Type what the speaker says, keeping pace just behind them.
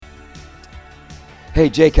Hey,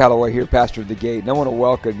 Jay Calloway here, pastor of The Gate, and I want to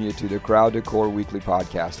welcome you to the Crowd to Core Weekly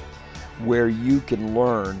Podcast, where you can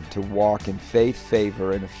learn to walk in faith,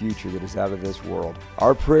 favor, and a future that is out of this world.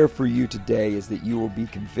 Our prayer for you today is that you will be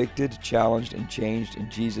convicted, challenged, and changed in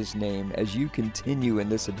Jesus' name as you continue in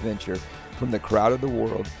this adventure from the crowd of the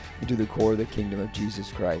world into the core of the kingdom of Jesus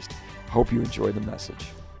Christ. Hope you enjoy the message.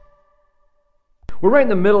 We're right in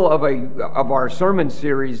the middle of our sermon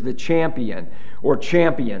series, The Champion, or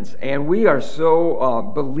Champions, and we are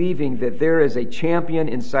so believing that there is a champion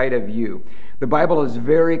inside of you. The Bible is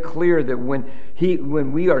very clear that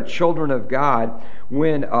when we are children of God,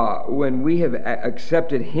 when we have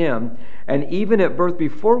accepted Him, and even at birth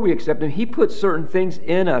before we accept Him, He puts certain things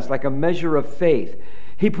in us, like a measure of faith.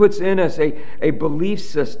 He puts in us a belief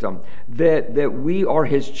system that we are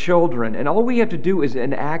His children. And all we have to do is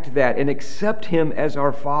enact that and accept Him as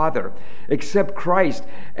our Father. Accept Christ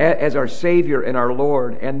as our Savior and our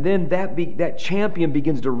Lord. And then that champion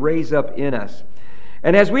begins to raise up in us.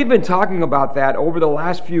 And as we've been talking about that over the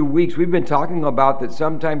last few weeks, we've been talking about that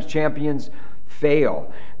sometimes champions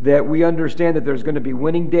fail, that we understand that there's going to be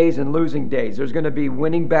winning days and losing days. There's going to be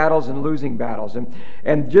winning battles and losing battles.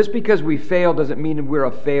 And just because we fail doesn't mean we're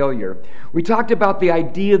a failure. We talked about the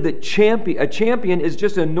idea that a champion is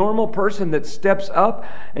just a normal person that steps up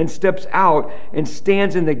and steps out and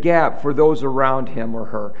stands in the gap for those around him or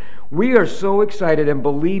her. We are so excited and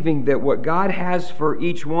believing that what God has for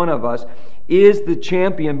each one of us is the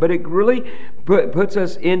champion, but it really puts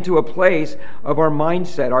us into a place of our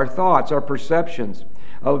mindset, our thoughts, our perceptions.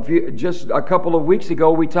 Just a couple of weeks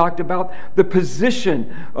ago, we talked about the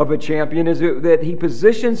position of a champion is that he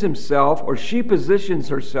positions himself, or she positions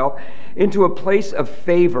herself, into a place of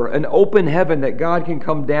favor, an open heaven that God can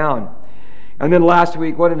come down. And then last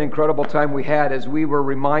week, what an incredible time we had as we were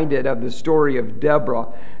reminded of the story of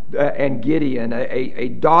Deborah and Gideon, a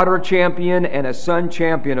daughter champion and a son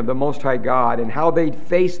champion of the Most High God, and how they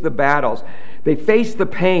faced the battles. They faced the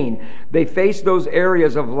pain. They faced those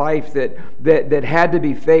areas of life that had to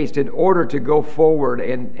be faced in order to go forward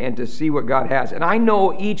and to see what God has. And I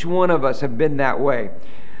know each one of us have been that way.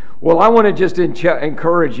 Well, I want to just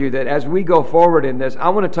encourage you that as we go forward in this, I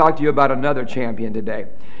want to talk to you about another champion today.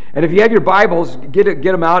 And if you have your Bibles, get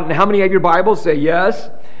them out. And how many have your Bibles? Say yes.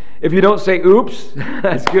 If you don't, say oops.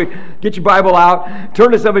 That's good. Get your Bible out.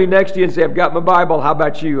 Turn to somebody next to you and say, I've got my Bible. How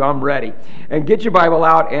about you? I'm ready. And get your Bible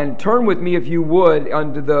out and turn with me, if you would,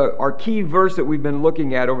 under our key verse that we've been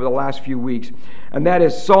looking at over the last few weeks. And that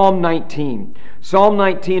is Psalm 19. Psalm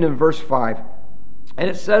 19 and verse 5. And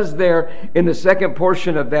it says there in the second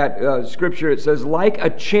portion of that scripture, it says, like a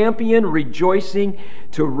champion rejoicing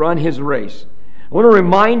to run his race. I want to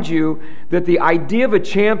remind you that the idea of a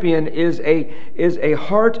champion is a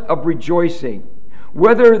heart of rejoicing.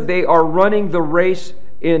 Whether they are running the race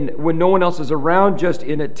when no one else is around, just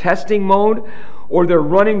in a testing mode, or they're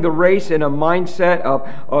running the race in a mindset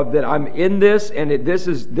of that I'm in this, and this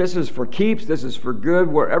is for keeps, this is for good,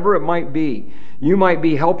 wherever it might be. You might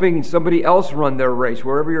be helping somebody else run their race,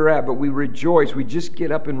 wherever you're at, but we rejoice. We just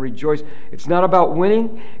get up and rejoice. It's not about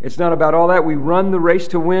winning. It's not about all that. We run the race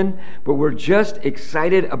to win, but we're just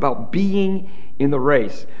excited about being in the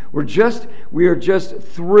race. We are just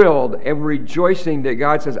thrilled and rejoicing that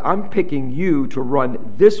God says, I'm picking you to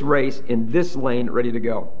run this race in this lane, ready to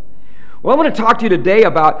go. Well, I want to talk to you today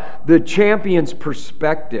about the champion's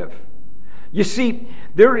perspective. You see,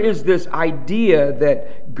 there is this idea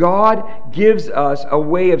that God gives us a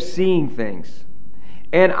way of seeing things.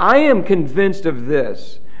 And I am convinced of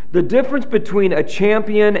this. The difference between a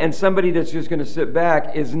champion and somebody that's just going to sit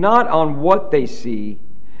back is not on what they see,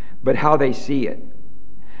 but how they see it.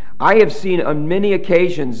 I have seen on many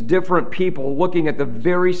occasions different people looking at the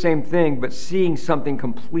very same thing, but seeing something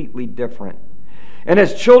completely different. And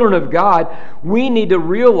as children of God, we need to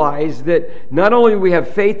realize that not only do we have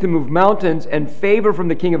faith to move mountains and favor from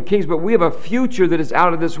the King of Kings, but we have a future that is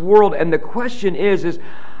out of this world. And the question is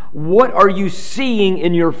what are you seeing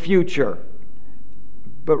in your future?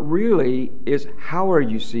 But really is, how are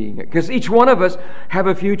you seeing it? Because each one of us have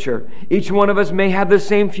a future. Each one of us may have the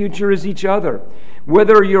same future as each other.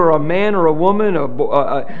 Whether you're a man or a woman,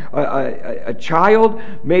 a child,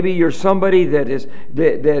 maybe you're somebody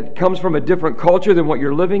that comes from a different culture than what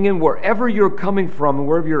you're living in. Wherever you're coming from and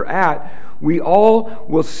wherever you're at, we all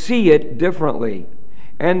will see it differently.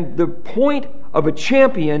 And the point of a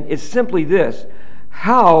champion is simply this: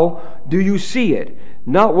 how do you see it?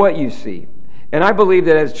 Not what you see. And I believe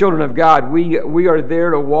that as children of God, we are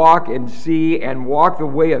there to walk and see and walk the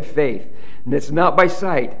way of faith. And it's not by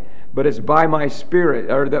sight, but it's by my Spirit,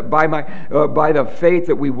 or by the faith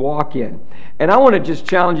that we walk in. And I want to just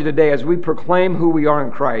challenge you today as we proclaim who we are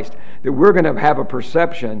in Christ, that we're going to have a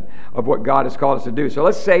perception of what God has called us to do. So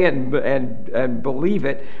let's say it and believe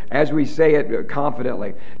it as we say it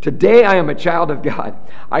confidently. Today I am a child of God.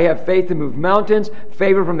 I have faith to move mountains,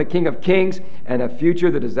 favor from the King of Kings, and a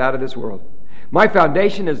future that is out of this world. My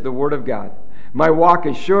foundation is the Word of God. My walk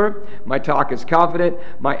is sure. My talk is confident.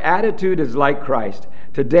 My attitude is like Christ.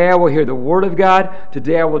 Today I will hear the Word of God.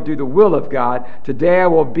 Today I will do the will of God. Today I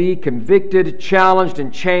will be convicted, challenged,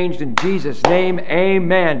 and changed in Jesus' name.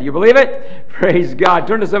 Amen. Do you believe it? Praise God.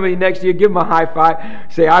 Turn to somebody next to you. Give them a high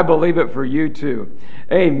five. Say, I believe it for you too.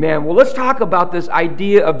 Amen. Well, let's talk about this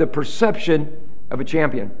idea of the perception of a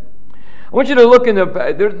champion. I want you to look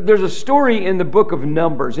there's a story in the book of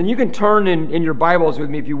Numbers, and you can turn in your Bibles with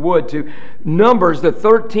me if you would to Numbers, the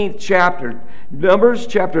 13th chapter. Numbers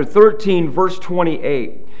chapter 13, verse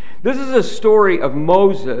 28. This is a story of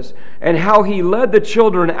Moses and how he led the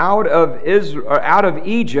children out of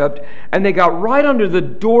Egypt, and they got right under the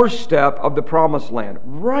doorstep of the promised land,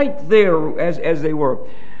 right there as they were.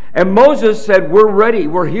 And Moses said, we're ready,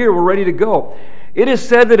 we're here, we're ready to go. It is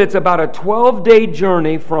said that it's about a 12-day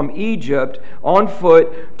journey from Egypt on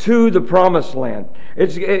foot to the Promised Land.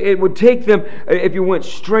 It would take them, if you went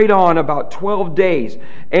straight on, about 12 days.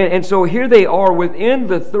 And so here they are within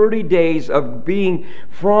the 30 days of being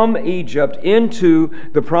from Egypt into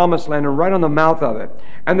the Promised Land and right on the mouth of it.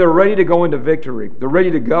 And they're ready to go into victory. They're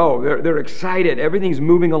ready to go. They're excited. Everything's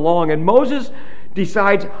moving along. And Moses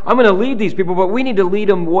decides, I'm going to lead these people, but we need to lead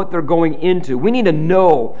them what they're going into. We need to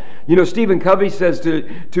know. You know, Stephen Covey says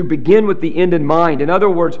to begin with the end in mind. In other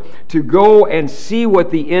words, to go and see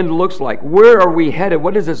what the end looks like. Where are we headed?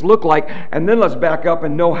 What does this look like? And then let's back up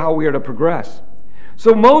and know how we are to progress.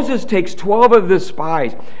 So Moses takes 12 of the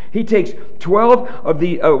spies. He takes 12 of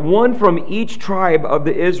the one from each tribe of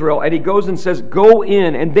the Israel, and he goes and says, go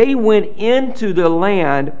in. And they went into the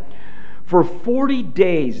land. For 40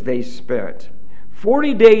 days they spent.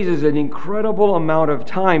 40 days is an incredible amount of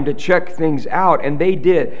time to check things out, and they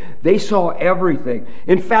did. They saw everything.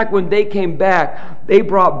 In fact, when they came back, they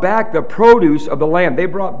brought back the produce of the land. They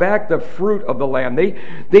brought back the fruit of the land.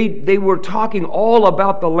 They were talking all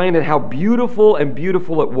about the land and how beautiful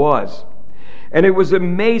it was. And it was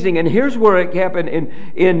amazing. And here's where it happened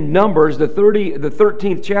in Numbers, the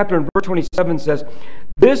 13th chapter, and verse 27 says,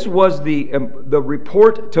 this was the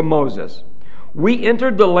report to Moses. We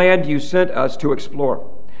entered the land you sent us to explore,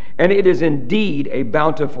 and it is indeed a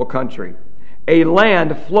bountiful country, a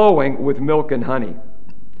land flowing with milk and honey.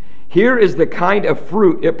 Here is the kind of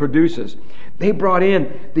fruit it produces. They brought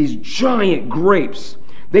in these giant grapes.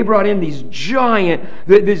 They brought in these giant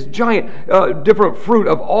different fruit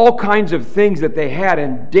of all kinds of things that they had,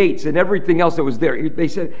 and dates and everything else that was there. They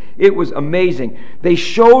said it was amazing. They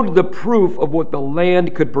showed the proof of what the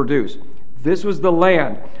land could produce. This was the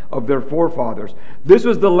land of their forefathers. This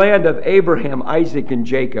was the land of Abraham, Isaac, and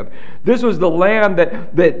Jacob. This was the land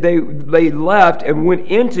that they left and went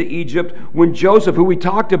into Egypt when Joseph, who we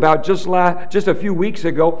talked about just a few weeks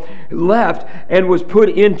ago, left and was put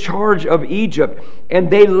in charge of Egypt. And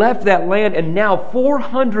they left that land, and now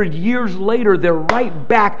 400 years later, they're right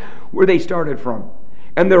back where they started from.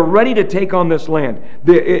 And they're ready to take on this land.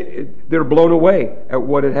 They're blown away at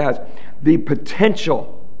what it has. The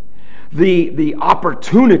potential, the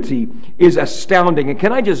opportunity is astounding. And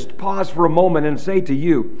can I just pause for a moment and say to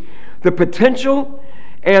you, the potential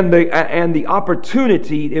and the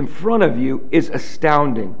opportunity in front of you is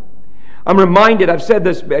astounding. I'm reminded, I shared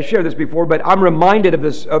this before, but I'm reminded of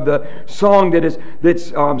the song that's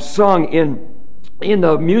sung in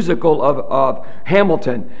the musical of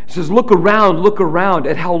Hamilton. It says, look around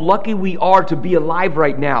at how lucky we are to be alive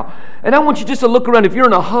right now. And I want you just to look around. If you're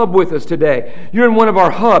in a hub with us today, you're in one of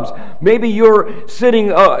our hubs. Maybe you're sitting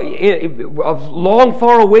long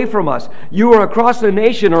far away from us. You are across the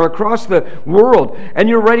nation or across the world, and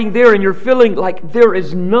you're right there, and you're feeling like there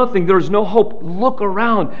is nothing, there's no hope. Look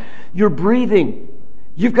around. You're breathing.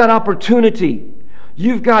 You've got opportunity.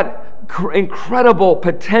 You've got incredible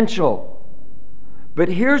potential. But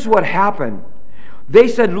here's what happened. They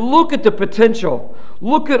said, look at the potential.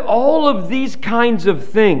 Look at all of these kinds of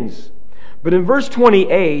things. But in verse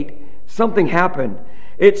 28, something happened.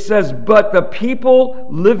 It says, but the people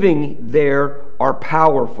living there are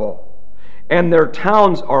powerful, and their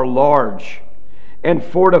towns are large and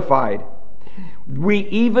fortified. We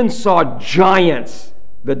even saw giants,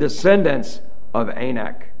 the descendants of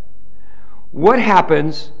Anak. What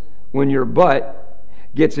happens when your butt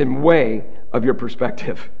gets in way of your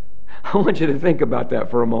perspective? I want you to think about that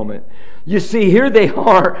for a moment. You see, here they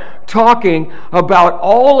are talking about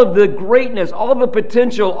all of the greatness, all the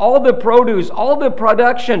potential, all the produce, all the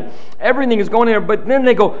production, everything is going in there, but then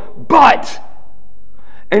they go, but.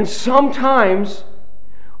 And sometimes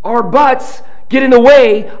our buts get in the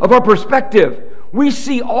way of our perspective. We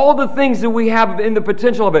see all the things that we have in the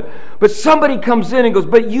potential of it. But somebody comes in and goes,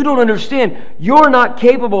 but you don't understand. You're not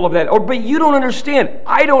capable of that. Or, but you don't understand.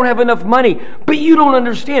 I don't have enough money. But you don't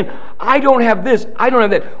understand. I don't have this. I don't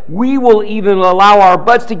have that. We will even allow our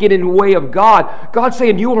butts to get in the way of God. God's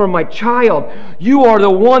saying, you are my child. You are the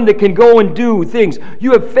one that can go and do things.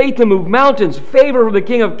 You have faith to move mountains. Favor of the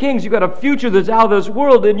King of Kings. You got a future that's out of this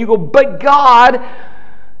world. And you go, but God,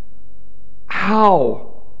 how?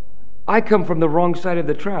 I come from the wrong side of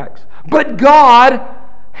the tracks. But God,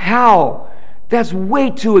 how? That's way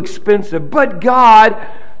too expensive. But God,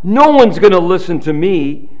 no one's going to listen to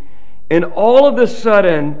me. And all of a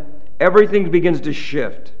sudden, everything begins to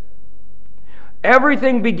shift.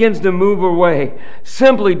 Everything begins to move away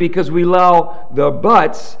simply because we allow the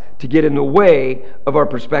buts to get in the way of our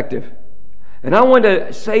perspective. And I want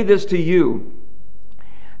to say this to you.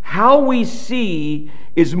 How we see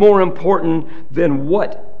is more important than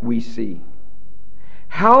what we see.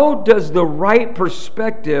 How does the right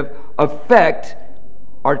perspective affect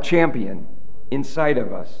our champion inside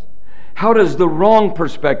of us? How does the wrong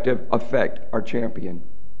perspective affect our champion?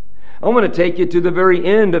 I want to take you to the very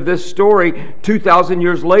end of this story. 2,000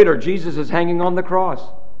 years later, Jesus is hanging on the cross.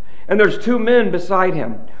 And there's two men beside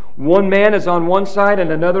him. One man is on one side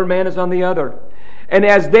and another man is on the other. And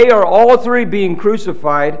as they are all three being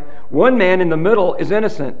crucified, one man in the middle is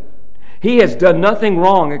innocent. He has done nothing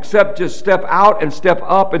wrong except just step out and step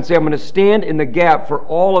up and say, I'm going to stand in the gap for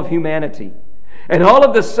all of humanity. And all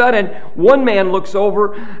of a sudden, one man looks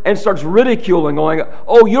over and starts ridiculing, going,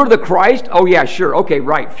 oh, you're the Christ? Oh, yeah, sure. Okay,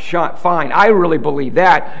 right, fine. I really believe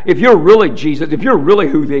that. If you're really Jesus, if you're really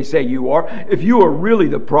who they say you are, if you are really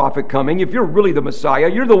the prophet coming, if you're really the Messiah,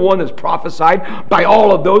 you're the one that's prophesied by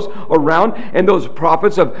all of those around and those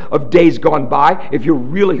prophets of days gone by, if you're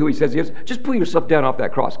really who he says he is, just pull yourself down off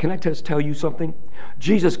that cross. Can I just tell you something?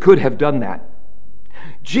 Jesus could have done that.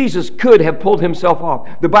 Jesus could have pulled himself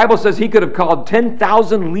off. The Bible says he could have called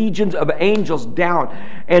 10,000 legions of angels down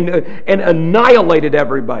and annihilated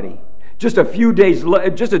everybody. Just a few days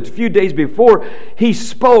before, he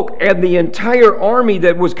spoke, and the entire army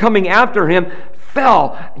that was coming after him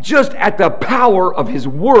fell just at the power of his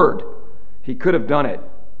word. He could have done it.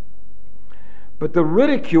 But the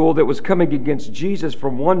ridicule that was coming against Jesus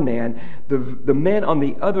from one man, the men on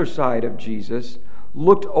the other side of Jesus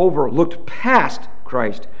looked past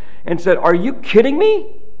Christ and said, are you kidding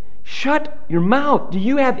me? Shut your mouth. Do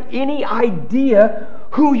you have any idea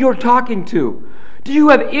who you're talking to? Do you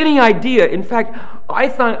have any idea? In fact, I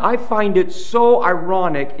find it so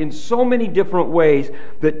ironic in so many different ways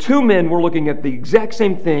that two men were looking at the exact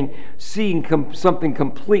same thing, seeing something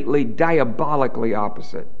completely diabolically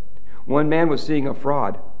opposite. One man was seeing a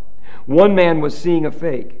fraud. One man was seeing a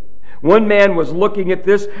fake. One man was looking at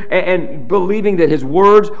this and believing that his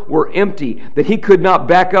words were empty, that he could not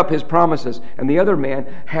back up his promises. And the other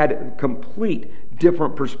man had a complete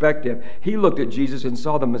different perspective. He looked at Jesus and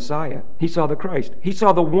saw the Messiah. He saw the Christ. He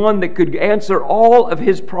saw the one that could answer all of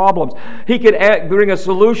his problems. He could bring a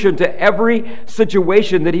solution to every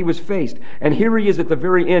situation that he was faced. And here he is at the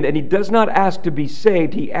very end, and he does not ask to be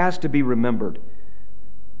saved. He asks to be remembered.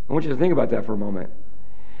 I want you to think about that for a moment.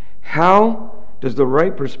 How does the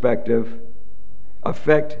right perspective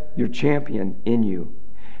affect your champion in you?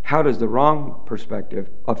 How does the wrong perspective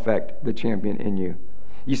affect the champion in you?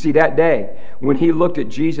 You see, that day, when he looked at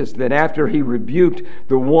Jesus, then after he rebuked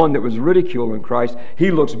the one that was ridiculing Christ, he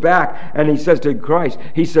looks back and he says to Christ,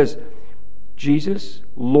 he says, Jesus,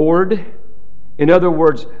 Lord. In other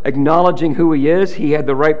words, acknowledging who he is, he had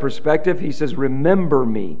the right perspective. He says, remember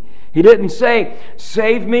me. He didn't say,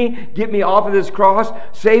 save me, get me off of this cross,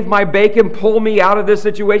 save my bacon, pull me out of this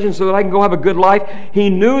situation so that I can go have a good life. He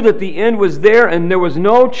knew that the end was there and there was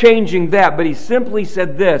no changing that, but he simply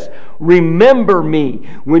said this, remember me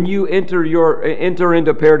when you enter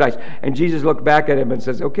into paradise. And Jesus looked back at him and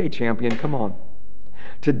says, okay, champion, come on.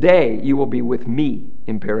 Today you will be with me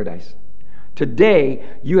in paradise.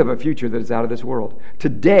 Today, you have a future that is out of this world.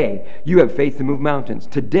 Today, you have faith to move mountains.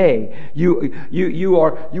 Today, you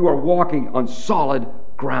are walking on solid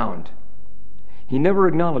ground. He never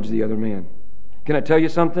acknowledged the other man. Can I tell you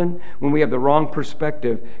something? When we have the wrong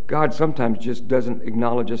perspective, God sometimes just doesn't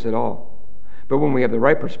acknowledge us at all. But when we have the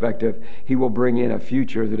right perspective, he will bring in a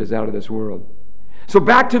future that is out of this world. So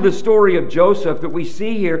back to the story of Joseph that we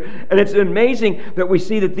see here, and it's amazing that we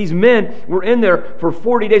see that these men were in there for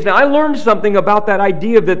 40 days. Now, I learned something about that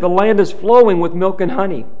idea that the land is flowing with milk and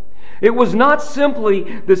honey. It was not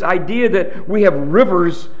simply this idea that we have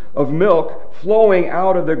rivers of milk flowing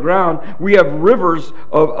out of the ground. We have rivers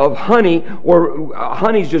of honey, or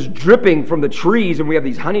honey's just dripping from the trees, and we have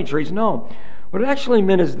these honey trees. No. What it actually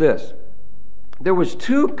meant is this. There was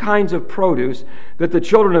two kinds of produce that the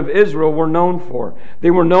children of Israel were known for. They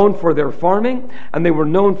were known for their farming, and they were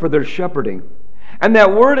known for their shepherding. And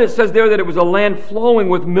that word, it says there that it was a land flowing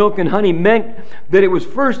with milk and honey, meant that it was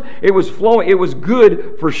flowing, it was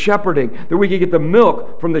good for shepherding, that we could get the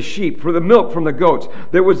milk from the sheep, for the milk from the goats.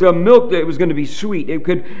 There was a milk that was going to be sweet. It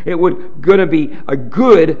was going to be a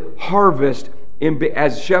good harvest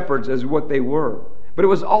as shepherds, as what they were. But it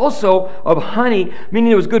was also of honey,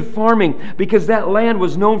 meaning it was good farming, because that land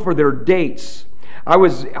was known for their dates. I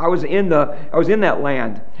was in that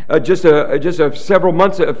land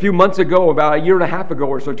a few months ago, about a year and a half ago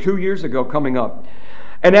or so, 2 years ago coming up.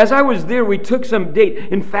 And as I was there, we took some date.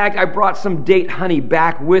 In fact, I brought some date honey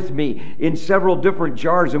back with me in several different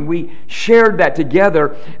jars, and we shared that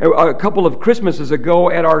together a couple of Christmases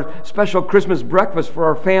ago at our special Christmas breakfast for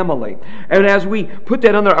our family. And as we put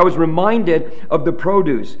that on there, I was reminded of the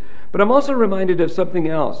produce. But I'm also reminded of something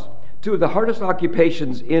else. Two of the hardest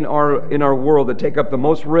occupations in our world that take up the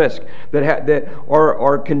most risk, that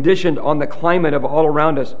are conditioned on the climate of all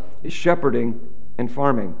around us, is shepherding and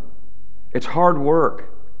farming. It's hard work.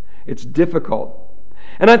 It's difficult.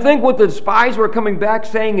 And I think what the spies were coming back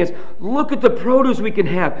saying is, look at the produce we can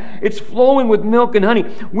have. It's flowing with milk and honey.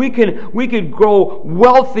 We can grow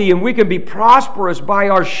wealthy, and we can be prosperous by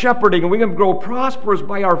our shepherding, and we can grow prosperous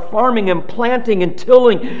by our farming and planting and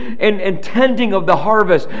tilling and tending of the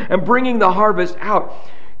harvest and bringing the harvest out.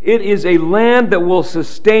 It is a land that will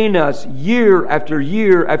sustain us year after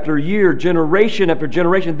year after year, generation after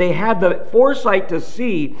generation. They had the foresight to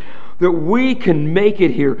see that we can make it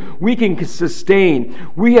here. We can sustain.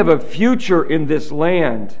 We have a future in this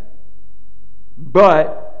land.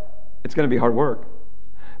 But it's going to be hard work.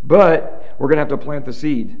 But we're going to have to plant the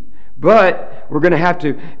seed. But we're going to have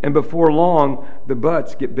to, and before long, the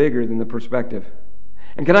buts get bigger than the perspective.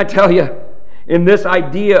 And can I tell you, in this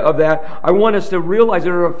idea of that, I want us to realize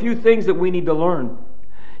there are a few things that we need to learn.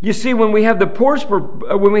 You see, when we have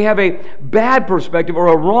a bad perspective or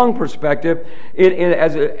a wrong perspective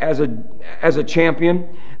as a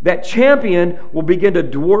champion, that champion will begin to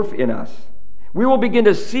dwarf in us. We will begin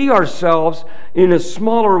to see ourselves in a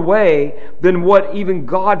smaller way than what even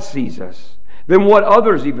God sees us, than what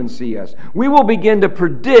others even see us. We will begin to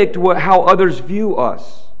predict how others view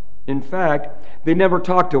us. In fact, they never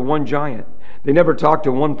talked to one giant. They never talked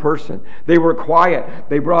to one person. They were quiet.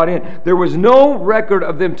 They brought in. There was no record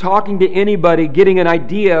of them talking to anybody, getting an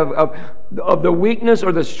idea of the weakness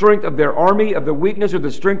or the strength of their army, of the weakness or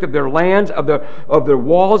the strength of their lands, of their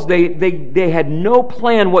walls. They had no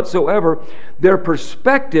plan whatsoever. Their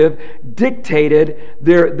perspective dictated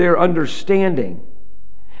their understanding.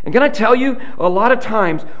 And can I tell you, a lot of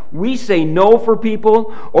times we say no for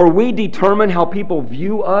people, or we determine how people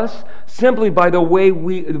view us simply by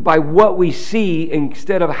what we see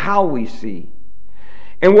instead of how we see.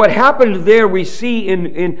 And what happened there, we see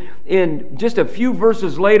in just a few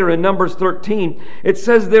verses later in Numbers 13. It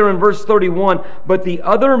says there in verse 31, but the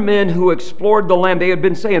other men who explored the land, they had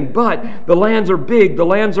been saying, but the lands are big, the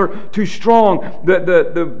lands are too strong,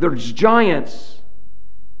 there's giants.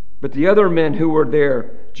 But the other men who were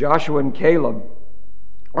there, Joshua and Caleb,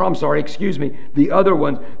 the other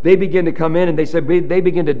ones, they began to come in, and they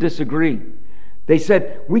began to disagree. They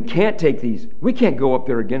said, we can't take these. We can't go up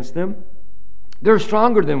there against them. They're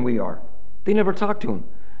stronger than we are. They never talked to them.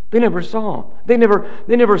 They never saw them.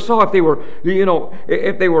 They never saw if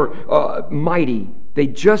they were mighty. They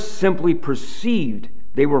just simply perceived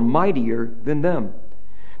they were mightier than them.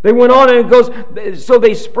 They went on, and it goes, so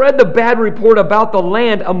they spread the bad report about the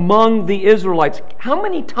land among the Israelites. How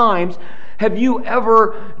many times have you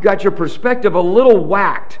ever got your perspective a little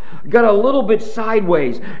whacked, got a little bit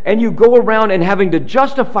sideways, and you go around and having to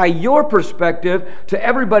justify your perspective to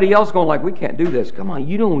everybody else, going like, we can't do this. Come on,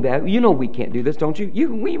 you know that. You know we can't do this, don't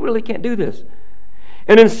you? We really can't do this.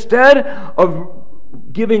 And instead of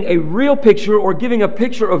giving a real picture or giving a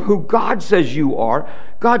picture of who God says you are,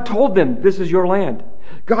 God told them, this is your land.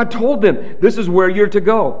 God told them, this is where you're to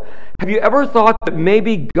go. Have you ever thought that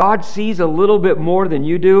maybe God sees a little bit more than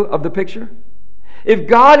you do of the picture? If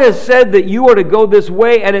God has said that you are to go this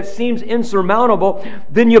way and it seems insurmountable,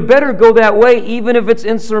 then you better go that way even if it's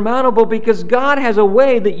insurmountable, because God has a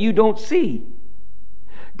way that you don't see.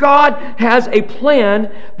 God has a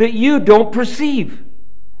plan that you don't perceive.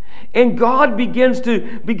 And God begins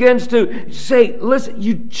to say, listen,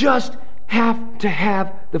 you just have to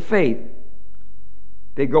have the faith.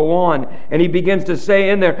 They go on, and he begins to say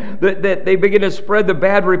in there that they begin to spread the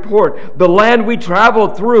bad report. The land we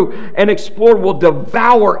traveled through and explored will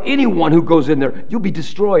devour anyone who goes in there. You'll be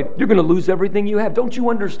destroyed. You're going to lose everything you have. Don't you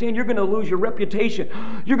understand? You're going to lose your reputation.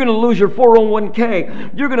 You're going to lose your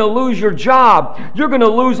 401k. You're going to lose your job. You're going to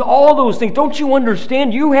lose all those things. Don't you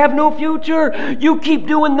understand? You have no future. You keep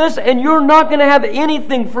doing this, and you're not going to have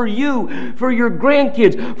anything for you, for your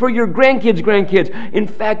grandkids, for your grandkids' grandkids. In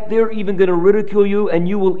fact, they're even going to ridicule you, and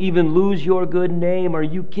you will even lose your good name. Are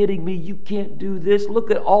you kidding me? You can't do this. Look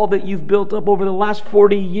at all that you've built up over the last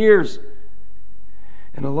 40 years.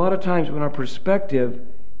 And a lot of times when our perspective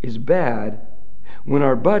is bad, when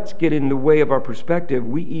our butts get in the way of our perspective,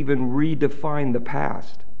 we even redefine the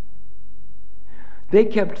past. They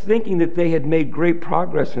kept thinking that they had made great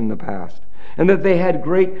progress in the past, and that they had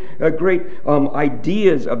great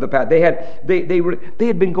ideas of the past. They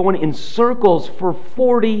had been going in circles for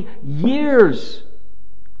 40 years.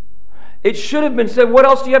 It should have been said, what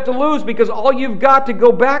else do you have to lose? Because all you've got to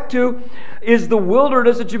go back to is the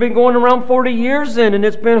wilderness that you've been going around 40 years in, and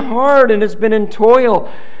it's been hard, and it's been in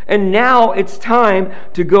toil. And now it's time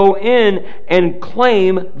to go in and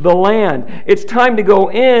claim the land. It's time to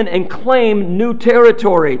go in and claim new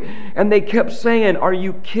territory. And they kept saying, are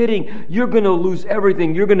you kidding? You're going to lose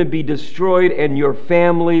everything. You're going to be destroyed, and your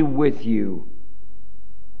family with you.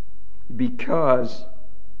 Because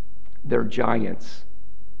they're giants.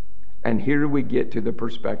 And here we get to the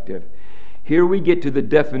perspective. Here we get to the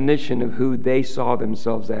definition of who they saw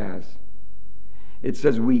themselves as. It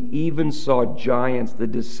says, we even saw giants, the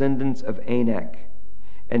descendants of Anak.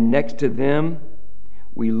 And next to them,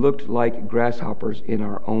 we looked like grasshoppers in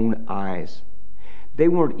our own eyes. They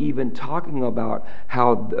weren't even talking about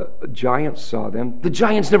how the giants saw them. The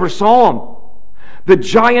giants never saw them. The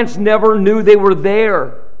giants never knew they were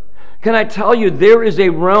there. Can I tell you, there is a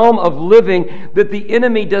realm of living that the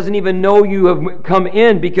enemy doesn't even know you have come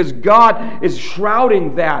in, because God is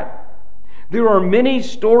shrouding that. There are many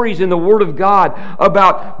stories in the Word of God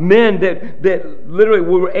about men that literally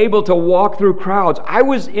were able to walk through crowds. I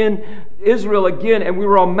was in Israel again, and we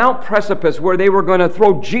were on Mount Precipice where they were going to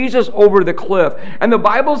throw Jesus over the cliff. And the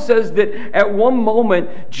Bible says that at one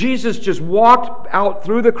moment, Jesus just walked out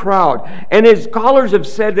through the crowd. And as scholars have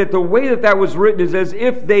said that the way that was written is as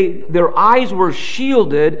if their eyes were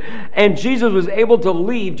shielded, and Jesus was able to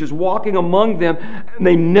leave, just walking among them, and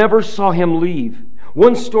they never saw him leave.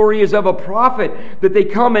 One story is of a prophet that they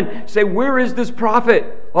come and say, where is this prophet?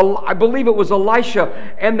 I believe it was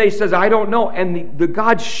Elisha. And they says, I don't know. And the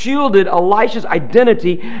God shielded Elisha's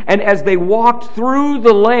identity. And as they walked through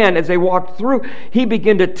the land, he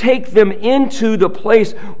began to take them into the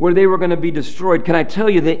place where they were going to be destroyed. Can I tell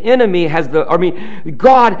you,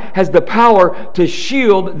 God has the power to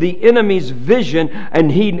shield the enemy's vision,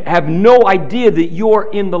 and he have no idea that you're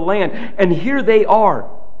in the land. And here they are.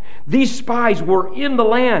 These spies were in the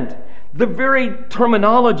land. The very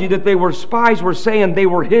terminology that they were spies were saying they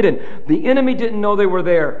were hidden. The enemy didn't know they were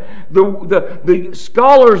there. The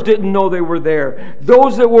scholars didn't know they were there.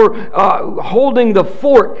 Those that were holding the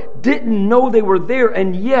fort didn't know they were there.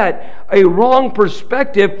 And yet, a wrong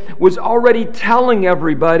perspective was already telling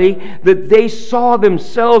everybody that they saw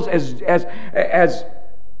themselves as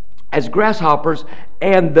grasshoppers,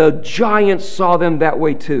 and the giants saw them that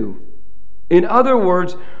way too. In other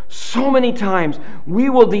words, so many times we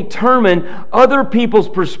will determine other people's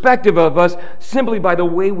perspective of us simply by the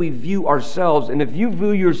way we view ourselves. And if you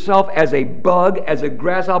view yourself as a bug, as a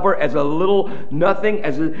grasshopper, as a little nothing,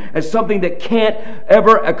 as something that can't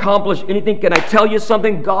ever accomplish anything, can I tell you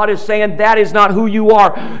something? God is saying that is not who you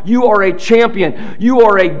are. You are a champion. You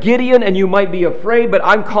are a Gideon, and you might be afraid, but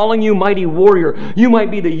I'm calling you mighty warrior. You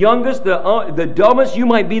might be the youngest, the dumbest. You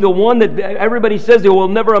might be the one that everybody says it will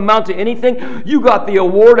never amount to anything. You got the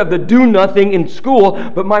award of the do-nothing in school,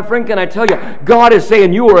 but my friend, can I tell you, God is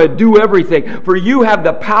saying you are a do-everything, for you have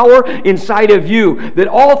the power inside of you that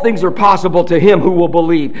all things are possible to him who will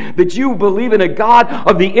believe, that you believe in a God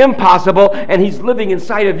of the impossible, and he's living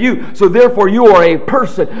inside of you, so therefore you are a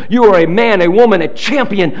person, you are a man, a woman, a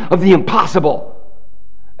champion of the impossible.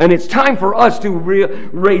 And it's time for us to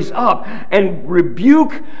raise up and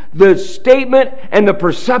rebuke the statement and the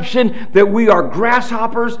perception that we are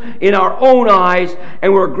grasshoppers in our own eyes,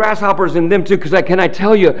 and we're grasshoppers in them too. Because can I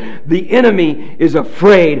tell you, the enemy is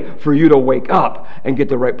afraid for you to wake up and get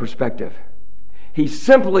the right perspective. He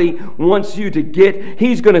simply wants you to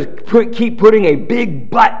he's going to keep putting a big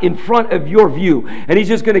but in front of your view. And he's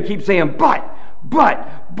just going to keep saying, but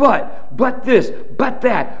but this, but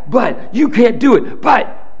that, but you can't do it,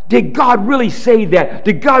 but did God really say that?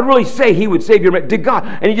 Did God really say He would save your marriage? Did God?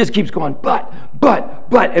 And he just keeps going, but.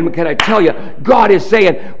 And can I tell you, God is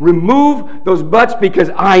saying, remove those buts because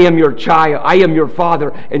I am your child. I am your father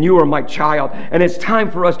and you are my child. And it's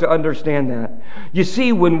time for us to understand that. You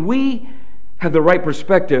see, when we have the right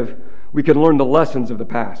perspective, we can learn the lessons of the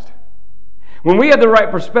past. When we have the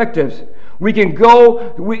right perspectives, we can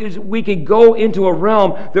go into a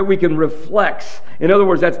realm that we can reflect. In other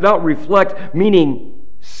words, that's not reflect meaning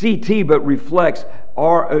CT, but reflects,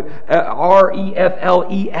 R-E-F-L-E-X,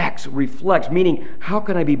 reflects, meaning how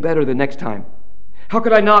can I be better the next time? How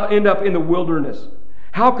could I not end up in the wilderness?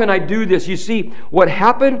 How can I do this? You see, what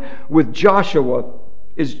happened with Joshua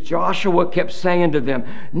is Joshua kept saying to them,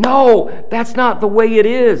 no, that's not the way it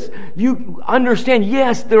is. You understand,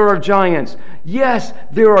 yes, there are giants. Yes,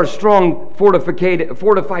 there are strong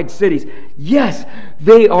fortified cities. Yes,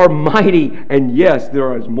 they are mighty. And yes,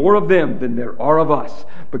 there is more of them than there are of us.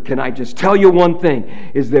 But can I just tell you one thing,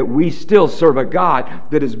 is that we still serve a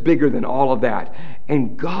God that is bigger than all of that.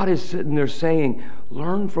 And God is sitting there saying,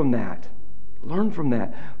 learn from that. Learn from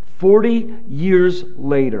that. 40 years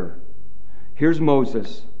later, here's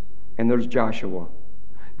Moses, and there's Joshua.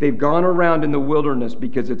 They've gone around in the wilderness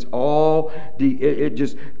because it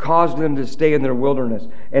just caused them to stay in their wilderness.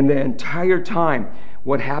 And the entire time,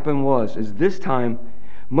 what happened is this time,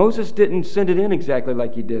 Moses didn't send it in exactly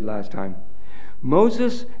like he did last time.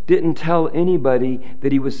 Moses didn't tell anybody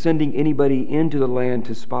that he was sending anybody into the land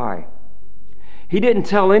to spy. He didn't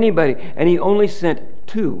tell anybody, and he only sent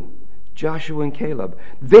 2, Joshua and Caleb.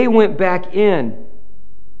 They went back in.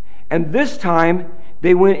 And this time,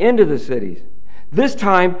 they went into the cities. This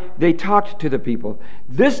time, they talked to the people.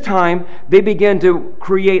 This time, they began to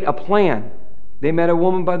create a plan. They met a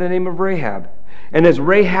woman by the name of Rahab. And as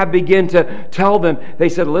Rahab began to tell them, they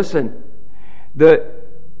said, listen, the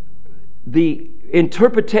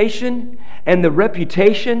interpretation and the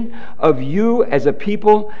reputation of you as a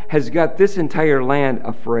people has got this entire land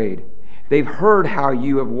afraid. They've heard how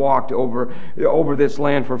you have walked over this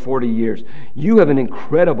land for 40 years. You have an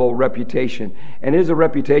incredible reputation. And it is a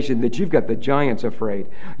reputation that you've got the giants afraid.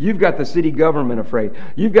 You've got the city government afraid.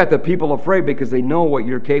 You've got the people afraid because they know what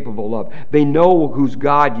you're capable of. They know whose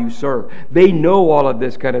God you serve. They know all of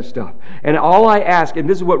this kind of stuff. And all I ask, and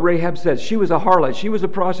this is what Rahab says, she was a harlot, she was a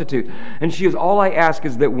prostitute. And she is, all I ask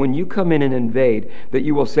is that when you come in and invade, that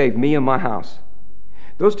you will save me and my house.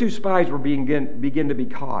 Those 2 spies were begin to be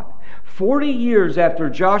caught. 40 years after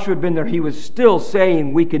Joshua had been there, he was still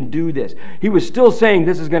saying, we can do this. He was still saying,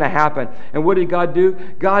 this is going to happen. And what did God do?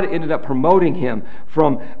 God ended up promoting him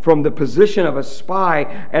from the position of a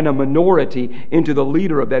spy and a minority into the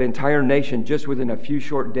leader of that entire nation just within a few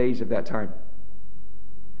short days of that time.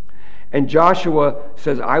 And Joshua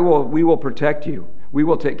says, we will protect you. We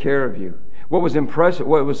will take care of you. What was impressive,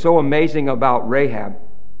 what was so amazing about Rahab,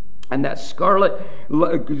 and that scarlet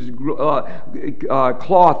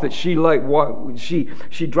cloth that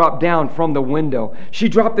she dropped down from the window. She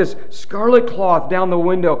dropped this scarlet cloth down the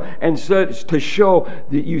window and said to show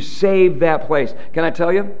that you saved that place. Can I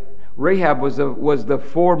tell you? Rahab was the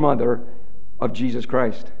foremother of Jesus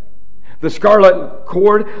Christ. The scarlet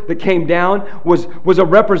cord that came down was a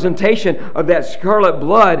representation of that scarlet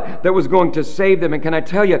blood that was going to save them. And can I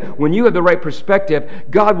tell you, when you have the right perspective,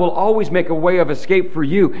 God will always make a way of escape for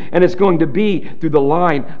you. And it's going to be through the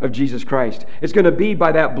line of Jesus Christ. It's going to be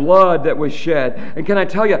by that blood that was shed. And can I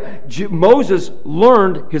tell you, Moses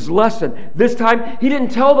learned his lesson. This time, he didn't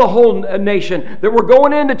tell the whole nation that we're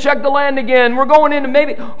going in to check the land again. We're going in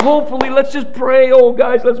to hopefully, let's just pray. Oh,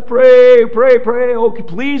 guys, let's pray. Oh,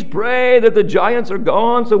 please pray that the giants are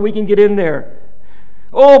gone so we can get in there.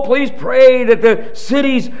 Oh, please pray that the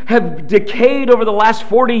cities have decayed over the last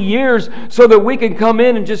 40 years so that we can come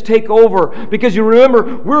in and just take over. Because you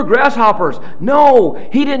remember, we're grasshoppers. No,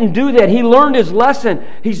 he didn't do that. He learned his lesson.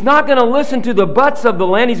 He's not going to listen to the buts of the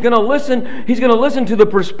land. He's going to listen to the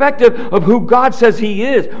perspective of who God says he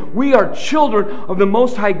is. We are children of the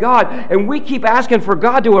Most High God. And we keep asking for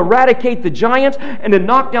God to eradicate the giants and to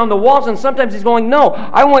knock down the walls. And sometimes he's going, no,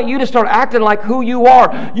 I want you to start acting like who you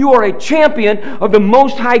are. You are a champion of the Most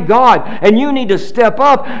High God, and you need to step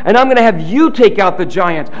up, and I'm going to have you take out the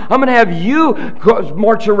giants. I'm going to have you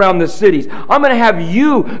march around the cities. I'm going to have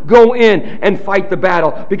you go in and fight the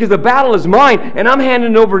battle, because the battle is mine, and I'm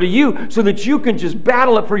handing it over to you so that you can just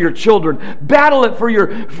battle it for your children, battle it for your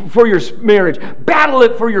marriage, battle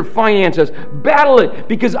it for your finances, battle it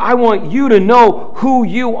because I want you to know who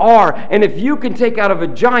you are. And if you can take out of a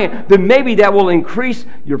giant, then maybe that will increase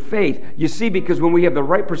your faith. You see, because when we have the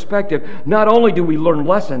right perspective, not only do we learn learn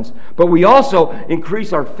lessons, but we also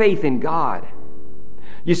increase our faith in God.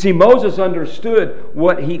 You see, Moses understood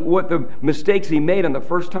what the mistakes he made on the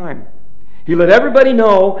first time. He let everybody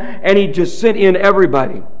know, and he just sent in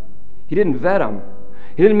everybody. He didn't vet them.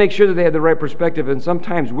 He didn't make sure that they had the right perspective, and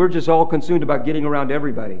sometimes we're just all consumed about getting around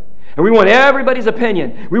everybody. And we want everybody's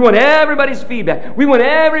opinion. We want everybody's feedback. We want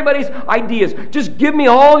everybody's ideas. Just give me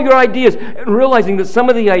all your ideas. And realizing that some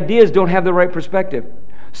of the ideas don't have the right perspective.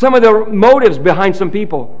 Some of the motives behind some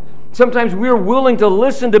people. Sometimes we're willing to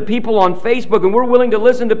listen to people on Facebook, and we're willing to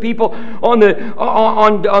listen to people on the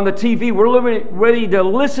TV. We're ready to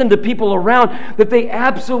listen to people around that they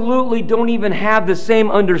absolutely don't even have the same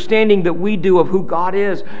understanding that we do of who God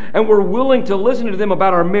is. And we're willing to listen to them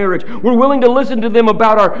about our marriage. We're willing to listen to them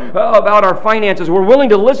about our finances. We're willing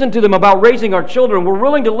to listen to them about raising our children. We're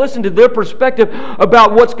willing to listen to their perspective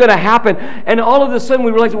about what's going to happen. And all of a sudden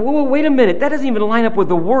we realize, whoa, wait a minute, that doesn't even line up with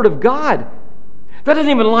the Word of God. That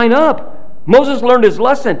doesn't even line up. Moses learned his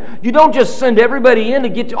lesson. You don't just send everybody in to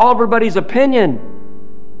get all everybody's opinion.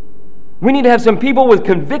 We need to have some people with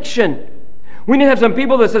conviction. We need to have some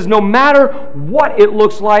people that says, no matter what it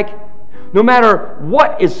looks like, no matter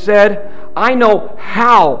what is said, I know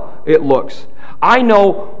how it looks. I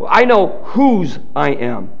know whose I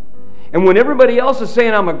am. And when everybody else is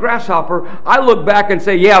saying I'm a grasshopper, I look back and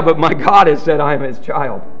say, yeah, but my God has said I am His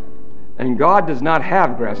child. And God does not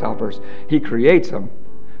have grasshoppers. He creates them,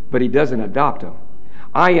 but He doesn't adopt them.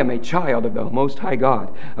 I am a child of the Most High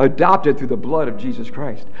God, adopted through the blood of Jesus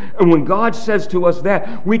Christ. And when God says to us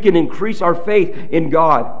that, we can increase our faith in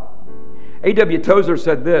God. A.W. Tozer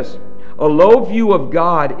said this, a low view of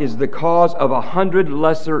God is the cause of 100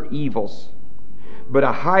 lesser evils, but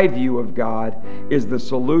a high view of God is the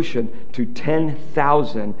solution to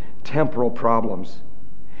 10,000 temporal problems.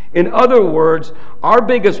 In other words, our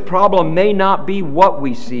biggest problem may not be what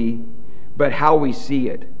we see, but how we see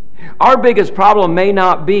it. Our biggest problem may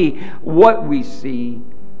not be what we see,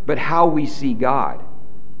 but how we see God.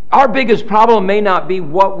 Our biggest problem may not be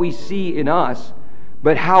what we see in us,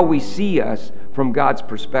 but how we see us from God's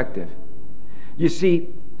perspective. You see,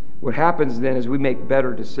 what happens then is we make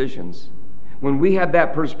better decisions. When we have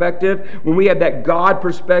that perspective, when we have that God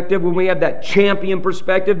perspective, when we have that champion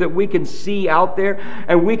perspective that we can see out there,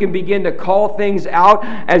 and we can begin to call things out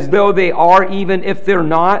as though they are, even if they're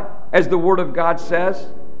not, as the Word of God says,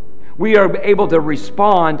 we are able to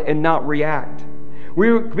respond and not react.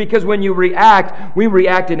 Because when you react, we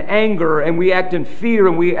react in anger, and we act in fear,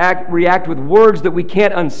 and we react with words that we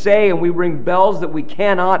can't unsay, and we ring bells that we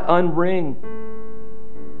cannot unring.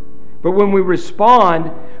 But when we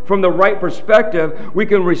respond from the right perspective, we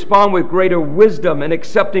can respond with greater wisdom and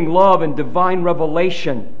accepting love and divine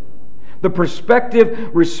revelation. The perspective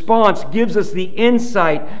response gives us the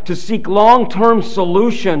insight to seek long-term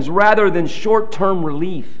solutions rather than short-term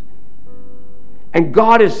relief. And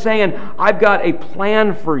God is saying, I've got a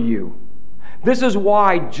plan for you. This is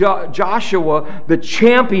why Joshua, the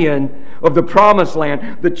champion of the promised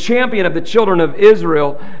land, the champion of the children of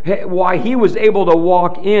Israel, why he was able to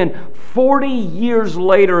walk in 40 years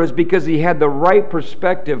later is because he had the right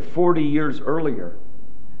perspective 40 years earlier.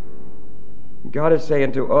 God is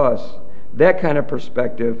saying to us, that kind of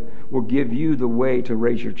perspective will give you the way to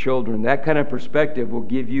raise your children. That kind of perspective will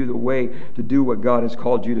give you the way to do what God has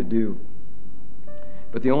called you to do.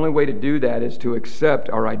 But the only way to do that is to accept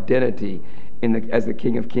our identity as the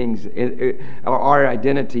King of Kings, our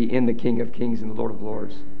identity in the King of Kings and the Lord of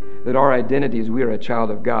Lords. That our identity is we are a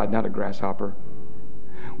child of God, not a grasshopper.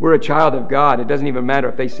 We're a child of God. It doesn't even matter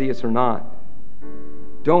if they see us or not.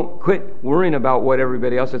 Don't quit worrying about what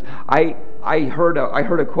everybody else says. I heard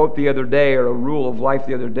a quote the other day, or a rule of life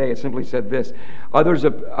the other day. It simply said this: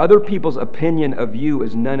 other people's opinion of you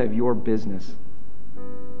is none of your business.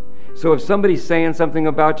 So if somebody's saying something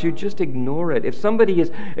about you, just ignore it. If somebody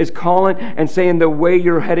is calling and saying the way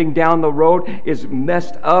you're heading down the road is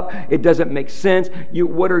messed up, it doesn't make sense,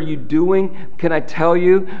 what are you doing? Can I tell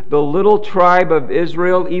you, the little tribe of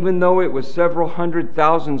Israel, even though it was several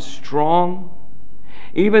 100,000 strong,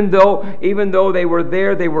 even though they were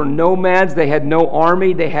there, they were nomads, they had no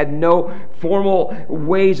army, they had no formal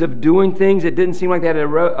ways of doing things. It didn't seem like they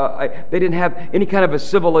didn't have any kind of a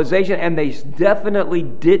civilization, and they definitely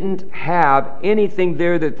didn't have anything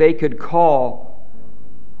there that they could call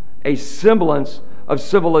a semblance of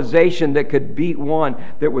civilization that could beat one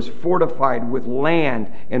that was fortified with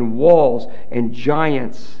land and walls and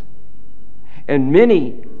giants. And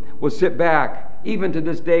many will sit back even to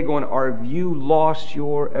this day going, have you lost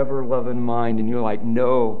your ever-loving mind? And you're like,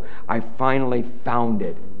 no, I finally found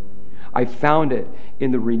it. I found it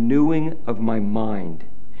in the renewing of my mind.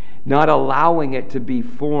 not allowing it to be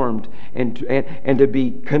formed and to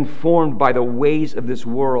be conformed by the ways of this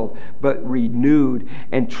world, but renewed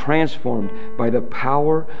and transformed by the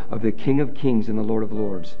power of the King of Kings and the Lord of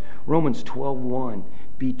Lords. Romans 12:1,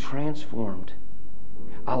 be transformed.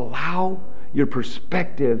 Allow your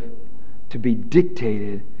perspective to be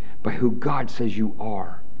dictated by who God says you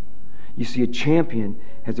are. You see, a champion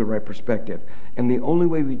has the right perspective. And the only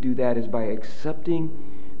way we do that is by accepting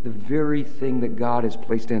the very thing that God has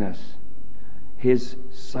placed in us. His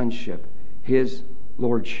sonship, His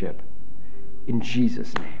lordship, in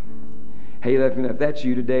Jesus' name. Hey, if that's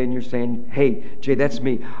you today and you're saying, hey, Jay, that's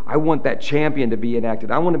me. I want that champion to be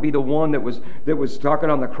enacted. I want to be the one that was talking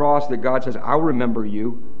on the cross that God says, I'll remember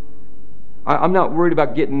you. I'm not worried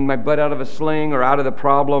about getting my butt out of a sling or out of the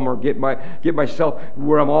problem or get myself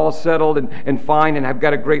where I'm all settled and fine and I've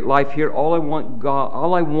got a great life here. All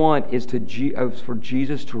I want is for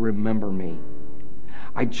Jesus to remember me.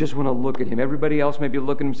 I just want to look at Him. Everybody else may be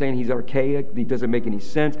looking at Him saying He's archaic, He doesn't make any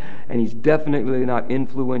sense, and He's definitely not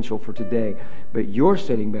influential for today. But you're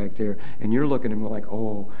sitting back there and you're looking at Him like,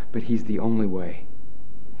 oh, but He's the only way.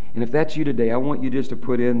 And if that's you today, I want you just to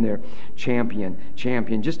put in there, champion.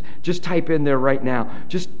 Just type in there right now.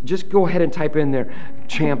 Just go ahead and type in there,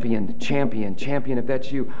 champion. If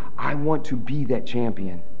that's you, I want to be that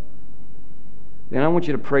champion. Then I want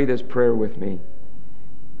you to pray this prayer with me.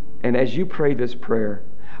 And as you pray this prayer,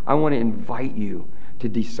 I want to invite you to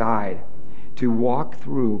decide to walk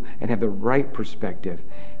through and have the right perspective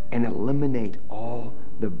and eliminate all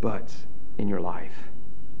the buts in your life.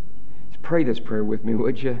 Pray this prayer with me,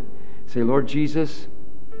 would you? Say, Lord Jesus,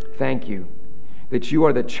 thank you that you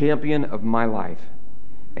are the champion of my life.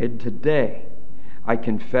 And today, I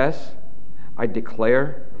confess, I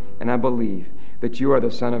declare, and I believe that you are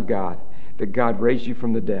the Son of God, that God raised you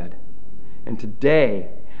from the dead. And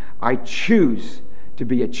today, I choose to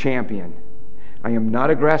be a champion. I am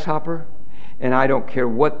not a grasshopper, and I don't care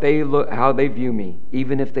how they view me,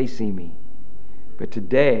 even if they see me. But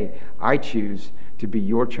today, I choose to be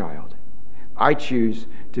your child. I choose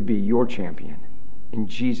to be your champion. In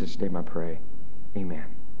Jesus' name I pray. Amen.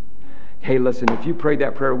 Hey, listen, if you prayed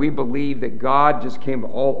that prayer, we believe that God just came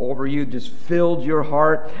all over you, just filled your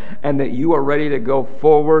heart, and that you are ready to go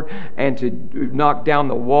forward and to knock down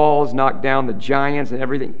the walls, knock down the giants and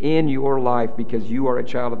everything in your life because you are a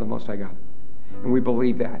child of the Most High God. And we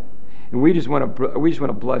believe that. And we just want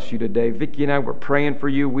to bless you today. Vicki and I, we're praying for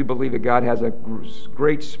you. We believe that God has a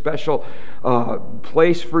great special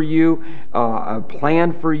place for you, a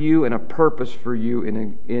plan for you, and a purpose for you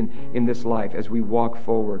in this life as we walk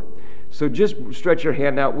forward. So just stretch your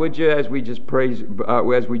hand out, would you, as we just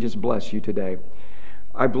bless you today.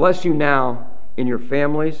 I bless you now in your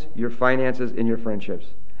families, your finances, and your friendships.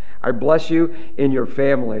 I bless you in your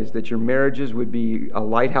families, that your marriages would be a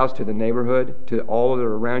lighthouse to the neighborhood, to all that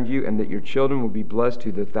are around you, and that your children will be blessed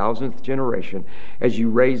to the 1,000th generation as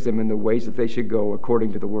you raise them in the ways that they should go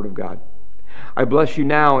according to the Word of God. I bless you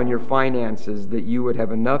now in your finances, that you would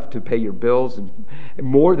have enough to pay your bills, and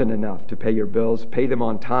more than enough to pay your bills, pay them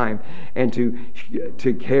on time, and to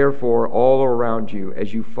care for all around you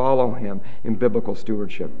as you follow Him in biblical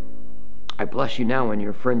stewardship. I bless you now in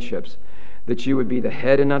your friendships, that you would be the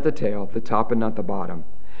head and not the tail, the top and not the bottom.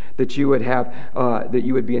 That you would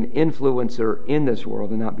be an influencer in this world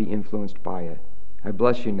and not be influenced by it. I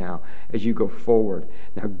bless you now as you go forward.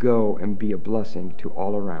 Now go and be a blessing to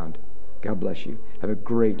all around. God bless you. Have a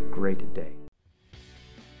great, great day.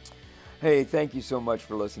 Hey, thank you so much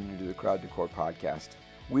for listening to the Crowd to Core podcast.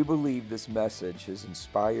 We believe this message has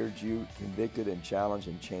inspired you, convicted and challenged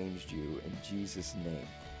and changed you in Jesus' name.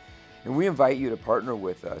 And we invite you to partner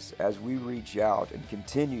with us as we reach out and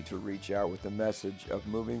continue to reach out with the message of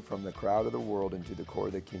moving from the crowd of the world into the core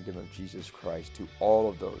of the kingdom of Jesus Christ to all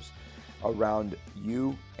of those around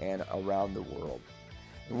you and around the world.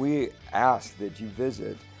 And we ask that you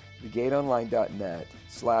visit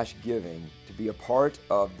thegateonline.net/giving to be a part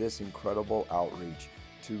of this incredible outreach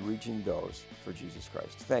to reaching those for Jesus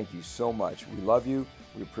Christ. Thank you so much. We love you,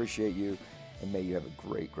 we appreciate you, and may you have a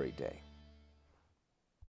great, great day.